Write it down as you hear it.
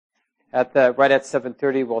right at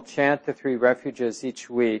 7:30, we'll chant the three refuges each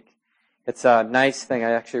week. It's a nice thing.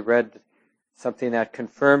 I actually read something that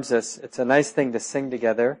confirms this. It's a nice thing to sing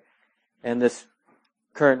together. And this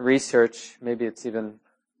current research, maybe it's even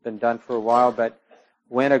been done for a while, but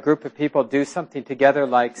when a group of people do something together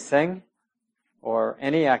like sing, or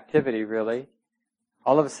any activity really,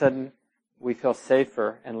 all of a sudden we feel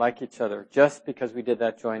safer and like each other just because we did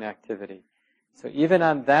that joint activity. So even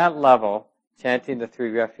on that level, chanting the three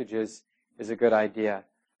refuges is a good idea.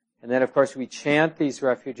 And then of course we chant these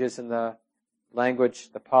refuges in the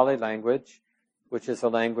language, the Pali language, which is a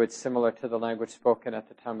language similar to the language spoken at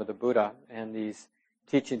the time of the Buddha. And these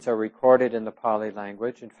teachings are recorded in the Pali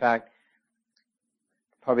language. In fact,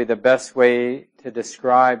 probably the best way to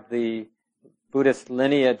describe the Buddhist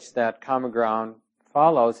lineage that Common Ground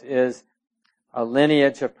follows is a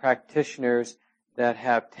lineage of practitioners that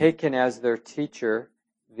have taken as their teacher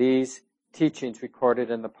these teachings recorded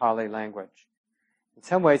in the Pali language. In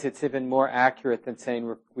some ways, it's even more accurate than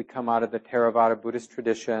saying we come out of the Theravada Buddhist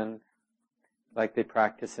tradition, like they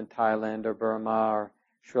practice in Thailand or Burma or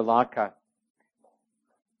Sri Lanka.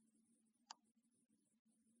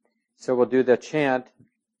 So we'll do the chant,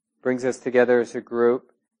 brings us together as a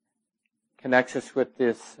group, connects us with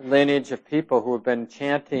this lineage of people who have been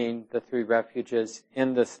chanting the three refuges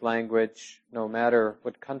in this language, no matter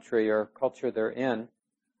what country or culture they're in.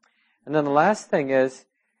 And then the last thing is,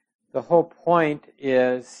 the whole point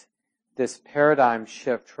is this paradigm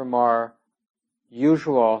shift from our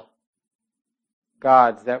usual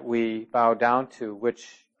gods that we bow down to,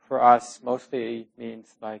 which for us mostly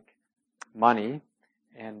means like money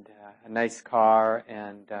and a nice car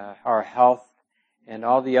and our health and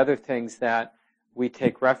all the other things that we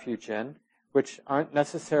take refuge in, which aren't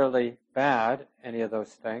necessarily bad, any of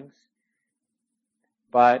those things,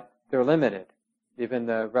 but they're limited. Even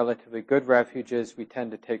the relatively good refuges we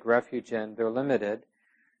tend to take refuge in, they're limited.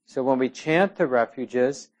 So when we chant the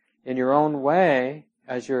refuges, in your own way,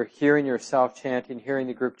 as you're hearing yourself chanting, hearing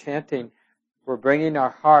the group chanting, we're bringing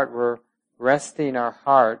our heart, we're resting our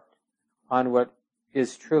heart on what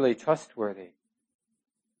is truly trustworthy.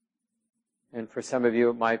 And for some of you,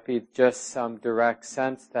 it might be just some direct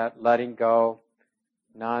sense that letting go,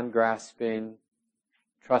 non-grasping,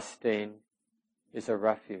 trusting is a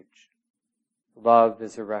refuge. Love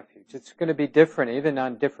is a refuge. It's going to be different. Even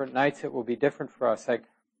on different nights, it will be different for us. Like,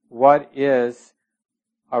 what is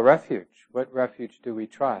a refuge? What refuge do we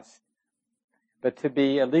trust? But to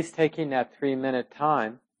be at least taking that 3-minute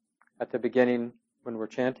time at the beginning when we're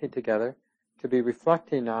chanting together, to be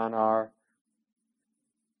reflecting on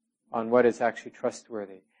what is actually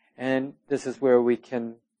trustworthy. And this is where we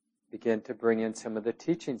can begin to bring in some of the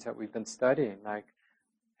teachings that we've been studying. Like,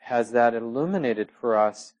 has that illuminated for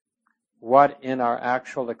us what in our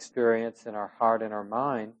actual experience, in our heart and our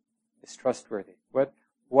mind, is trustworthy?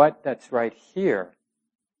 What that's right here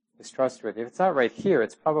is trustworthy. If it's not right here,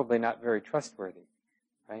 it's probably not very trustworthy,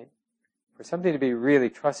 right? For something to be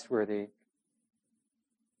really trustworthy,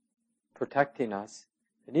 protecting us,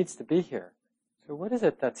 it needs to be here. So what is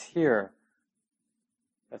it that's here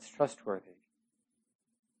that's trustworthy,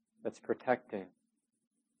 that's protecting,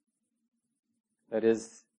 that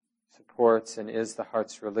supports and is the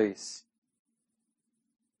heart's release?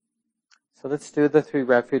 So let's do the three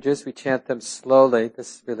refuges. We chant them slowly.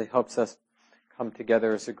 This really helps us come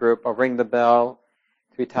together as a group. I'll ring the bell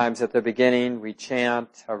 3 times at the beginning. We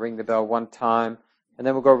chant. I'll ring the bell 1 time. And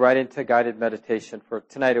then we'll go right into guided meditation. For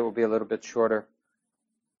tonight, it will be a little bit shorter.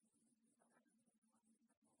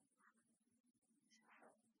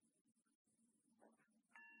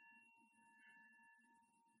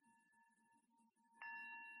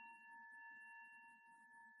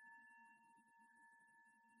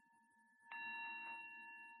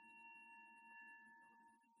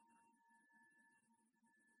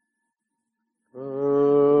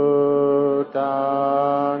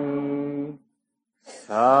 Buddhaṃ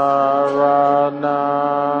Saraṇaṃ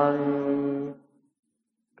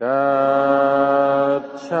Gacchāmi,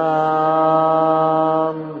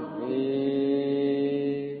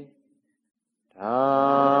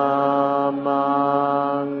 Dhammāṃ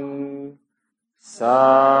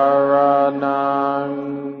Saraṇaṃ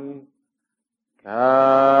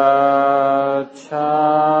Gacchāmi,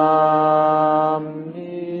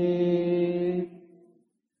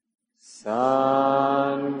 Sanghaṃ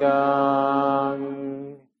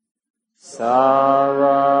Saraṇaṃ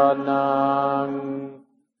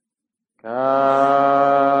Gacchāmi,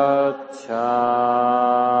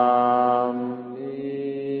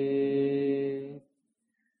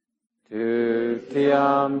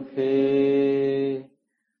 Dutiyampi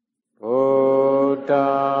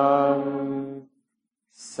Buddhaṃ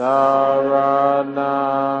saranang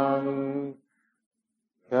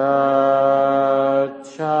gacchami,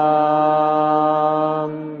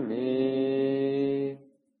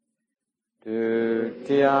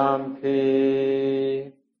 dutiyampi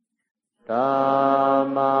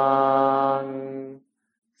dhammang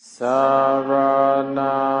saranang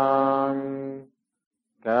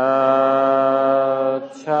gacchami,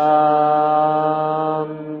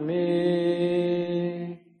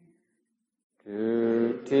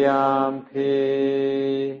 dutiyampi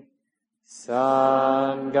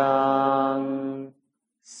sanghang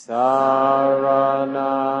saranang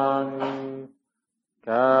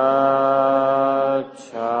gacchami,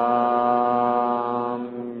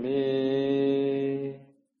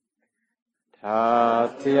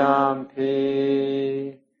 tatiyampi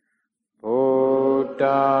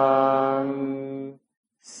buddhang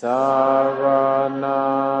saranang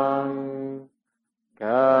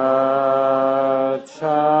gacchami,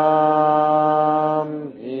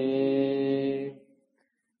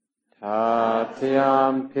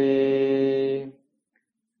 tatiyampi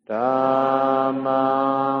dhammang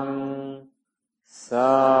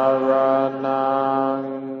saranang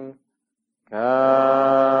gacchami,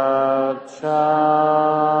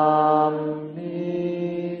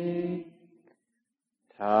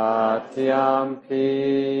 tatiyampi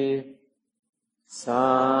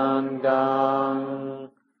sanghang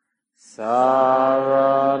saranang